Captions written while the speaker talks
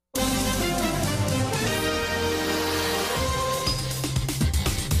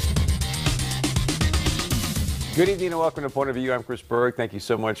Good evening and welcome to Point of View. I'm Chris Berg. Thank you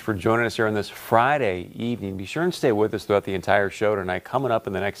so much for joining us here on this Friday evening. Be sure and stay with us throughout the entire show tonight. Coming up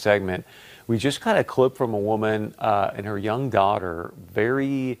in the next segment, we just got a clip from a woman and her young daughter,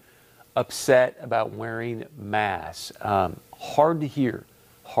 very upset about wearing masks. Hard to hear,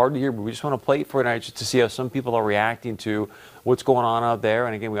 but we just want to play it for tonight just to see how some people are reacting to what's going on out there.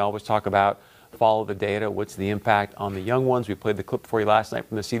 And again, we always talk about follow the data. What's the impact on the young ones? We played the clip for you last night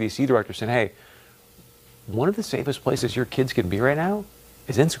from the CDC director saying, hey, one of the safest places your kids can be right now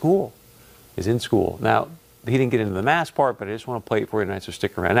is in school. Now, he didn't get into the mask part, but I just want to play it for you tonight, so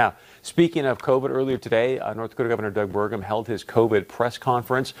stick around. Now, speaking of COVID, earlier today, North Dakota Governor Doug Burgum held his COVID press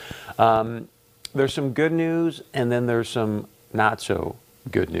conference. There's some good news, and then there's some not so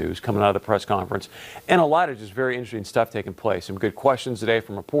good news coming out of the press conference, and a lot of just very interesting stuff taking place. Some good questions today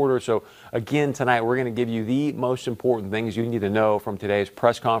from reporters. So again, tonight we're going to give you the most important things you need to know from today's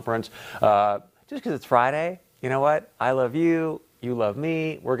press conference. Just because it's Friday, you know what? I love you. You love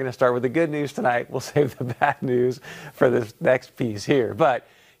me. We're going to start with the good news tonight. We'll save the bad news for this next piece here. But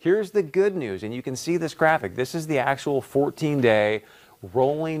here's the good news, and you can see this graphic. This is the actual 14-day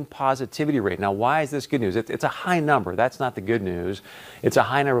rolling positivity rate. Now, why is this good news? It's a high number. That's not the good news. It's a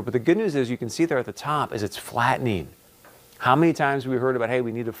high number. But the good news is you can see there at the top is it's flattening. How many times have we heard about, hey,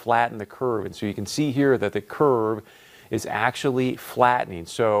 we need to flatten the curve? And so you can see here that the curve is actually flattening.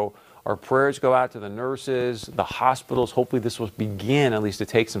 So our prayers go out to the nurses, the hospitals. Hopefully this will begin at least to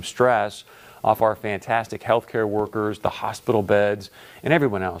take some stress off our fantastic healthcare workers, the hospital beds, and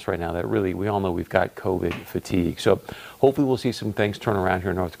everyone else right now that really, we all know we've got COVID fatigue. So hopefully we'll see some things turn around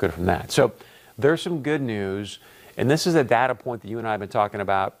here in North Dakota from that. So there's some good news, and this is a data point that you and I have been talking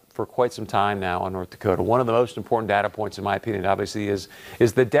about for quite some time now on North Dakota. One of the most important data points, in my opinion, obviously, is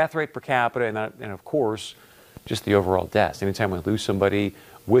the death rate per capita, and of course, just the overall deaths. Anytime we lose somebody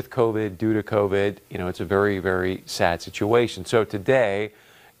with COVID, due to COVID, it's a very, very sad situation. So today,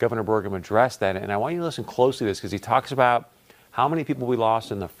 Governor Burgum addressed that, and I want you to listen closely to this because he talks about how many people we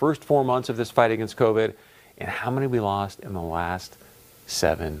lost in the first 4 months of this fight against COVID and how many we lost in the last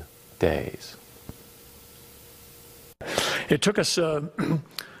 7 days. It took us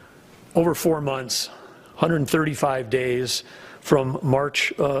over 4 months, 135 days from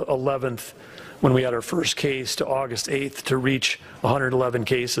March 11th when we had our first case to August 8th to reach 111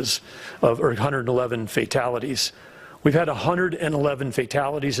 cases or 111 fatalities. We've had 111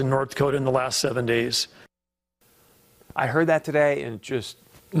 fatalities in North Dakota in the last 7 days. I heard that today and just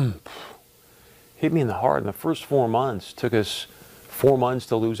hit me in the heart. In the first 4 months, took us 4 months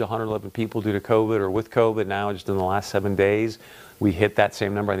to lose 111 people due to COVID or with COVID. Now, just in the last 7 days, we hit that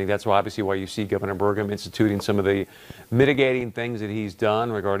same number. I think that's obviously why you see Governor Burgum instituting some of the mitigating things that he's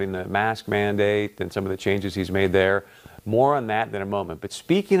done regarding the mask mandate and some of the changes he's made there. More on that in a moment. But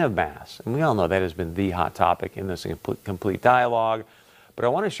speaking of masks, and we all know that has been the hot topic in this complete dialogue, but I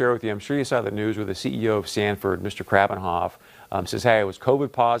want to share with you, I'm sure you saw the news where the CEO of Sanford, Mr. Krabenhoff, says, hey, I was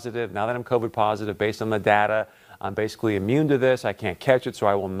COVID positive. Now that I'm COVID positive, based on the data, I'm basically immune to this. I can't catch it, so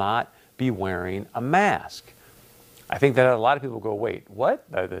I will not be wearing a mask. I think that a lot of people go, wait, what?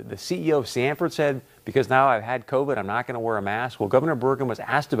 The CEO of Sanford said, because now I've had COVID, I'm not going to wear a mask. Well, Governor Burgum was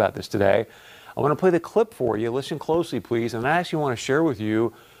asked about this today. I want to play the clip for you. Listen closely, please. And I actually want to share with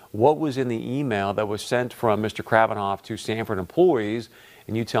you what was in the email that was sent from Mr. Krabenhoff to Sanford employees,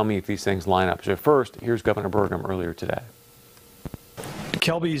 and you tell me if these things line up. So first, here's Governor Burgum earlier today.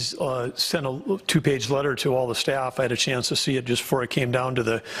 Kelby's sent a 2-page letter to all the staff. I had a chance to see it just before I came down to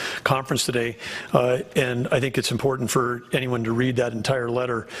the conference today, and I think it's important for anyone to read that entire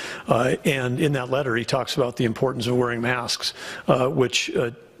letter. And in that letter, he talks about the importance of wearing masks, which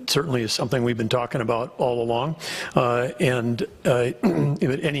certainly is something we've been talking about all along.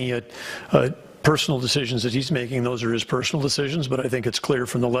 Any personal decisions that he's making, those are his personal decisions, but I think it's clear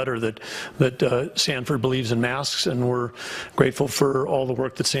from the letter that Sanford believes in masks, and we're grateful for all the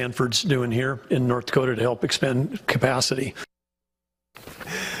work that Sanford's doing here in North Dakota to help expand capacity.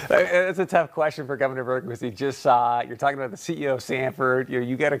 It's a tough question for Governor Burgum because he just saw, you're talking about the CEO of Sanford,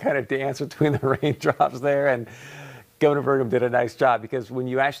 you got to kind of dance between the raindrops there, and Governor Burgum did a nice job because when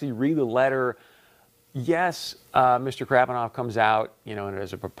you actually read the letter, yes, Mr. Krabenhoff comes out,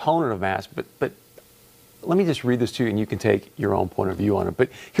 as a proponent of masks, but let me just read this to you and you can take your own point of view on it. But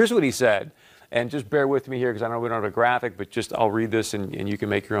here's what he said. And just bear with me here because I know we don't have a graphic, but just I'll read this and you can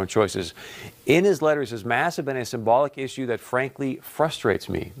make your own choices. In his letter, he says, masks have been a symbolic issue that frankly frustrates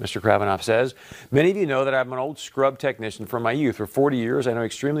me, Mr. Kravinoff says. Many of you know that I'm an old scrub technician from my youth. For 40 years, I know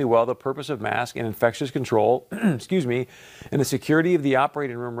extremely well the purpose of masks in infectious control, excuse me, and the security of the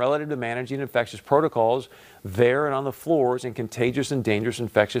operating room relative to managing infectious protocols there and on the floors in contagious and dangerous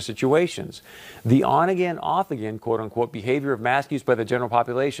infectious situations. The on-again, off-again, quote-unquote, behavior of mask use by the general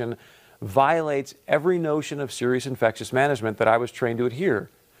population violates every notion of serious infectious management that I was trained to adhere.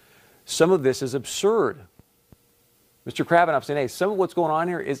 Some of this is absurd. Mr. Kravinoff saying, hey, some of what's going on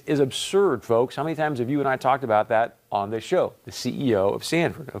here is absurd, folks. How many times have you and I talked about that on this show? The CEO of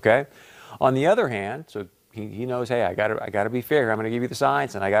Sanford, okay? On the other hand, so he knows, hey, I gotta be fair. I'm going to give you the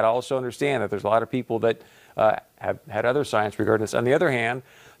science, and I got to also understand that there's a lot of people that have had other science regarding this. On the other hand,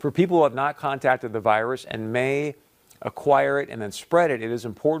 for people who have not contacted the virus and may acquire it and then spread it, it is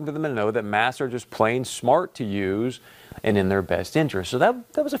important for them to know that masks are just plain smart to use and in their best interest. So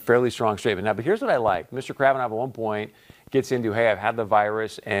that was a fairly strong statement. Now, but here's what I like. Mr. Kravinoff at one point gets into, hey, I've had the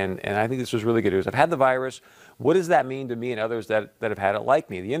virus, and I think this was really good news. I've had the virus. What does that mean to me and others that have had it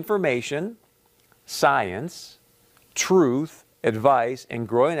like me? The information, science, truth, advice, and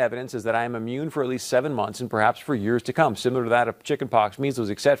growing evidence is that I am immune for at least 7 months and perhaps for years to come, similar to that of chickenpox,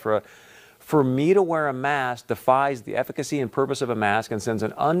 measles, etc. For me to wear a mask defies the efficacy and purpose of a mask and sends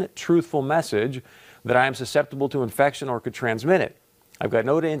an untruthful message that I am susceptible to infection or could transmit it. I've got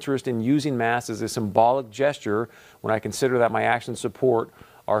no interest in using masks as a symbolic gesture when I consider that my actions support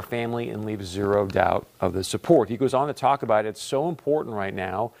our family and leave zero doubt of the support. He goes on to talk about it's so important right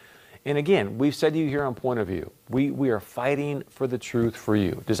now. And again, we've said to you here on Point of View, we are fighting for the truth for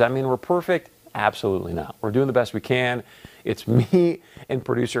you. Does that mean we're perfect? Absolutely not. We're doing the best we can. It's me and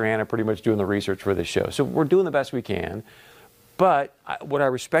producer Anna pretty much doing the research for this show. So we're doing the best we can. But what I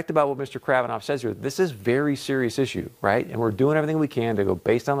respect about what Mr. Kravinoff says here, this is a very serious issue, right? And we're doing everything we can to go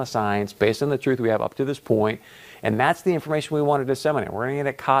based on the science, based on the truth we have up to this point. And that's the information we want to disseminate. We're going to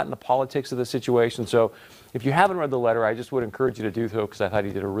get caught in the politics of the situation. So if you haven't read the letter, I just would encourage you to do so because I thought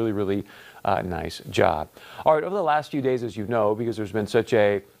he did a really, really nice job. All right, over the last few days, as you know, because there's been such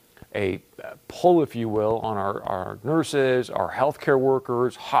a pull, if you will, on our nurses, our healthcare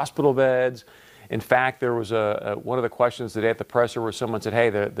workers, hospital beds. In fact, there was one of the questions today at the presser where someone said, hey,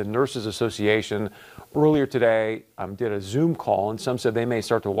 the Nurses Association earlier today did a Zoom call, and some said they may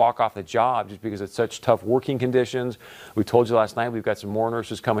start to walk off the job just because it's such tough working conditions. We told you last night we've got some more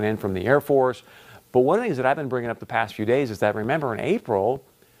nurses coming in from the Air Force. But one of the things that I've been bringing up the past few days is that, remember, in April,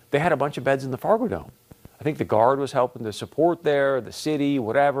 they had a bunch of beds in the Fargo Dome. I think the Guard was helping to support there, the city,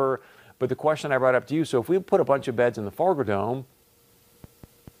 whatever. But the question I brought up to you, so if we put a bunch of beds in the Fargo Dome,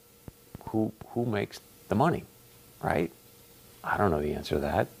 who makes the money, right? I don't know the answer to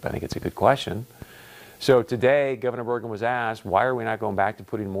that, but I think it's a good question. So today, Governor Burgum was asked, why are we not going back to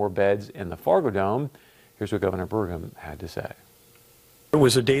putting more beds in the Fargo Dome? Here's what Governor Burgum had to say. It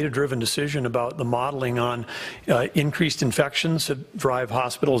was a data-driven decision about the modeling on increased infections that drive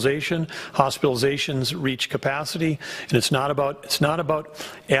hospitalization. Hospitalizations reach capacity, and it's not about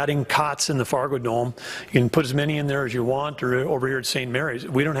adding cots in the Fargo Dome. You can put as many in there as you want, or over here at St. Mary's.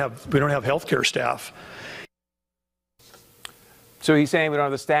 We don't have healthcare staff. So he's saying we don't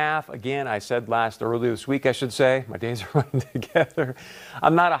have the staff. Again, I said earlier this week, I should say, my days are running together.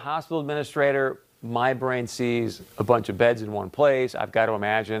 I'm not a hospital administrator. My brain sees a bunch of beds in one place. I've got to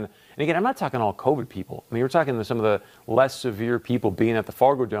imagine, and again, I'm not talking all COVID people. I mean, we're talking to some of the less severe people being at the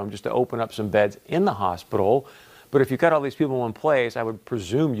Fargo Dome just to open up some beds in the hospital. But if you've got all these people in one place, I would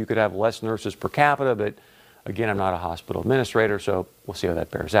presume you could have less nurses per capita. But again, I'm not a hospital administrator, so we'll see how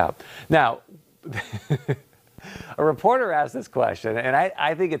that bears out. Now, a reporter asked this question, and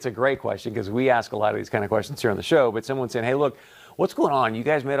I think it's a great question because we ask a lot of these kind of questions here on the show. But someone saying, hey, look, what's going on? You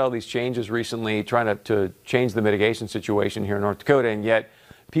guys made all these changes recently trying to change the mitigation situation here in North Dakota, and yet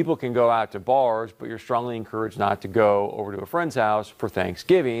people can go out to bars, but you're strongly encouraged not to go over to a friend's house for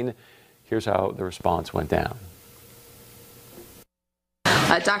Thanksgiving. Here's how the response went down.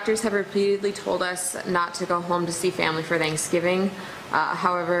 Doctors have repeatedly told us not to go home to see family for Thanksgiving.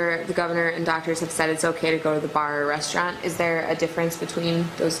 However, the governor and doctors have said it's okay to go to the bar or restaurant. Is there a difference between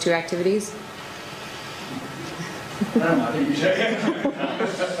those two activities? I think you should.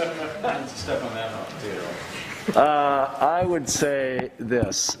 Step on that too. I would say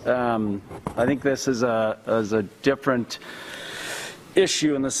this. I think this is a different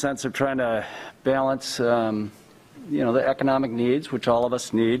issue in the sense of trying to balance, the economic needs, which all of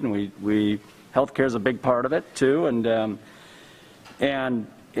us need, and we healthcare is a big part of it too, and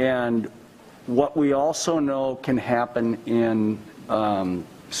what we also know can happen in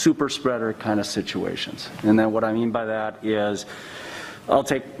super spreader kind of situations. And then what I mean by that is, I'll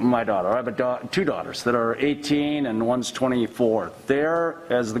take my daughter. I have two daughters that are 18 and one's 24. There,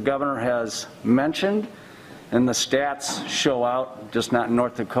 as the governor has mentioned, and the stats show out, just not in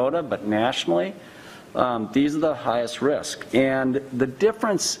North Dakota, but nationally, these are the highest risk. And the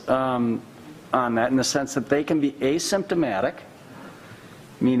difference on that, in the sense that they can be asymptomatic,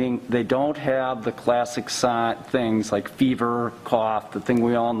 meaning they don't have the classic things like fever, cough, the thing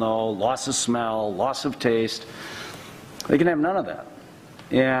we all know, loss of smell, loss of taste. They can have none of that.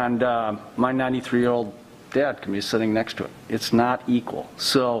 And my 93-year-old dad can be sitting next to it. It's not equal.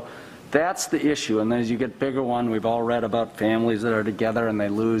 So that's the issue. And then as you get bigger one, we've all read about families that are together and they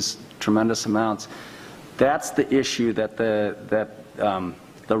lose tremendous amounts. That's the issue, that the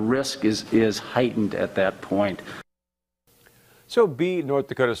risk is heightened at that point. So be North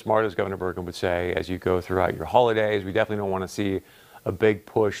Dakota smart, as Governor Burgum would say, as you go throughout your holidays. We definitely don't want to see a big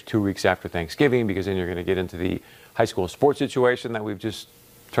push 2 weeks after Thanksgiving, because then you're going to get into the high school sports situation that we've just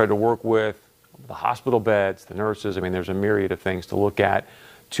tried to work with, the hospital beds, the nurses. I mean, there's a myriad of things to look at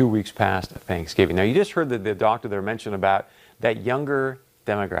 2 weeks past Thanksgiving. Now, you just heard the doctor there mention about that younger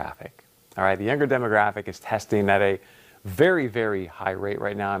demographic. All right, the younger demographic is testing at a very, very high rate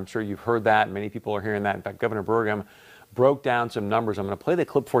right now. I'm sure you've heard that. Many people are hearing that. In fact, Governor Burgum broke down some numbers. I'm going to play the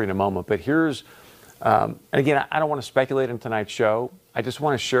clip for you in a moment, but here's, and again, I don't want to speculate on tonight's show. I just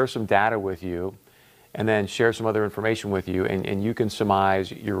want to share some data with you and then share some other information with you, and you can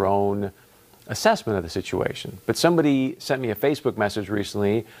surmise your own assessment of the situation. But somebody sent me a Facebook message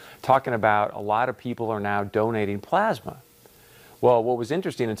recently talking about a lot of people are now donating plasma. Well, what was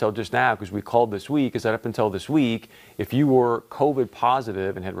interesting until just now, because we called this week, is that up until this week, if you were COVID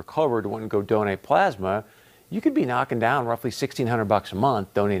positive and had recovered and wouldn't go donate plasma, you could be knocking down roughly $1,600 a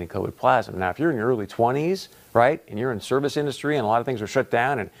month donating COVID plasma. Now, if you're in your early 20s, right, and you're in the service industry and a lot of things are shut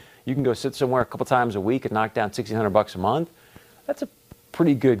down and you can go sit somewhere a couple times a week and knock down $1,600 a month, that's a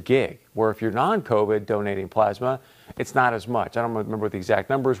pretty good gig. Where if you're non-COVID donating plasma, it's not as much. I don't remember what the exact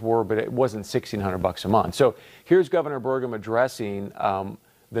numbers were, but it wasn't $1,600 a month. So here's Governor Burgum addressing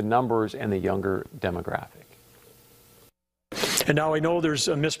the numbers and the younger demographic. And now I know there's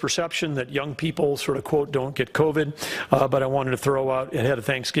a misperception that young people sort of, quote, don't get COVID, but I wanted to throw out ahead of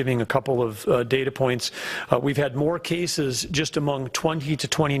Thanksgiving a couple of data points. We've had more cases just among 20 to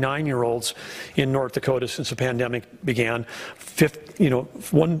 29-year-olds in North Dakota since the pandemic began.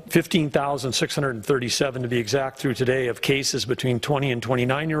 15,637 to be exact through today of cases between 20 and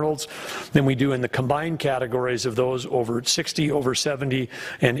 29-year-olds than we do in the combined categories of those over 60, over 70,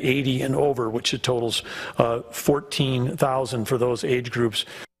 and 80 and over, which it totals 14,000 for those age groups.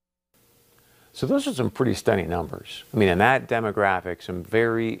 So those are some pretty stunning numbers. I mean, in that demographic, some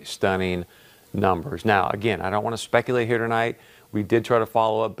very stunning numbers. Now, again, I don't want to speculate here tonight. We did try to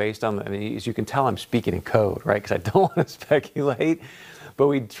follow up based on, as you can tell, I'm speaking in code, right? Because I don't want to speculate. But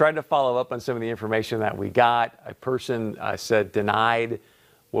we tried to follow up on some of the information that we got. A person said denied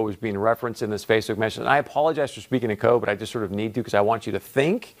what was being referenced in this Facebook message. And I apologize for speaking in code, but I just sort of need to, because I want you to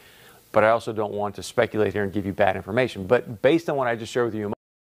think. But I also don't want to speculate here and give you bad information. But based on what I just shared with you,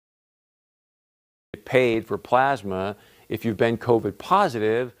 paid for plasma if you've been COVID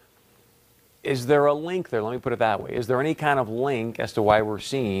positive. Is there a link there? Let me put it that way. Is there any kind of link as to why we're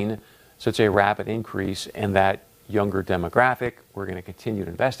seeing such a rapid increase in that younger demographic? We're going to continue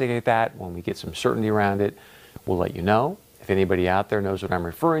to investigate that. When we get some certainty around it, we'll let you know. If anybody out there knows what I'm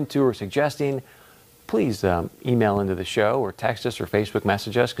referring to or suggesting, please email into the show or text us or Facebook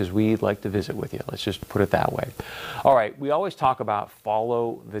message us, because we'd like to visit with you. Let's just put it that way. All right, we always talk about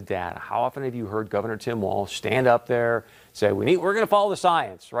follow the data. How often have you heard Governor Tim Walz stand up there, say, we're going to follow the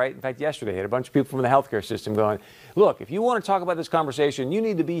science, right? In fact, yesterday, I had a bunch of people from the healthcare system going, look, if you want to talk about this conversation, you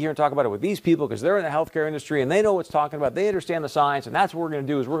need to be here and talk about it with these people, because they're in the healthcare industry and they know what's talking about. They understand the science, and that's what we're going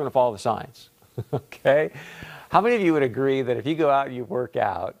to do, is we're going to follow the science. Okay? How many of you would agree that if you go out and you work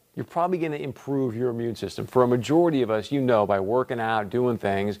out, you're probably going to improve your immune system? For a majority of us, you know, by working out, doing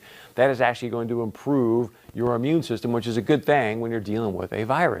things, that is actually going to improve your immune system, which is a good thing when you're dealing with a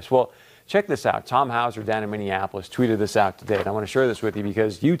virus. Well, check this out. Tom Hauser down in Minneapolis tweeted this out today, and I want to share this with you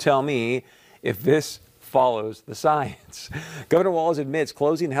because you tell me if this follows the science. Governor Walz admits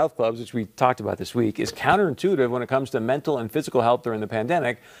closing health clubs, which we talked about this week, is counterintuitive when it comes to mental and physical health during the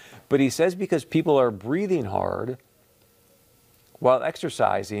pandemic. But he says because people are breathing hard while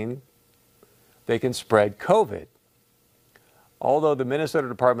exercising, they can spread COVID. Although the Minnesota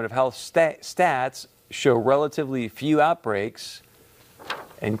Department of Health stats show relatively few outbreaks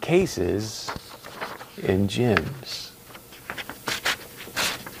and cases in gyms.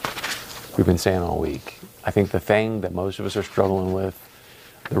 We've been saying all week, I think the thing that most of us are struggling with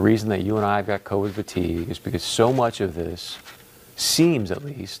the reason that you and I have got COVID fatigue is because so much of this seems, at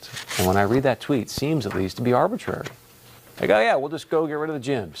least, and when I read that tweet, seems at least to be arbitrary. Like, oh yeah, we'll just go get rid of the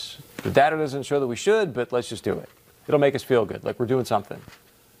gyms. The data doesn't show that we should, but let's just do it. It'll make us feel good, like we're doing something.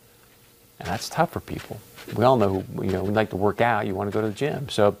 And that's tough for people. We all know, we like to work out, you want to go to the gym.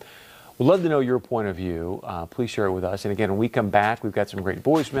 So we'd love to know your point of view. Please share it with us. And again, when we come back, we've got some great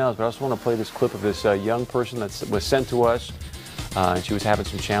voicemails, but I also want to play this clip of this young person that was sent to us. And she was having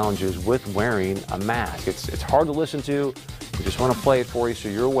some challenges with wearing a mask. It's hard to listen to. We just want to play it for you so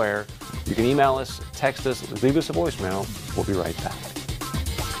you're aware. You can email us, text us, leave us a voicemail. We'll be right back.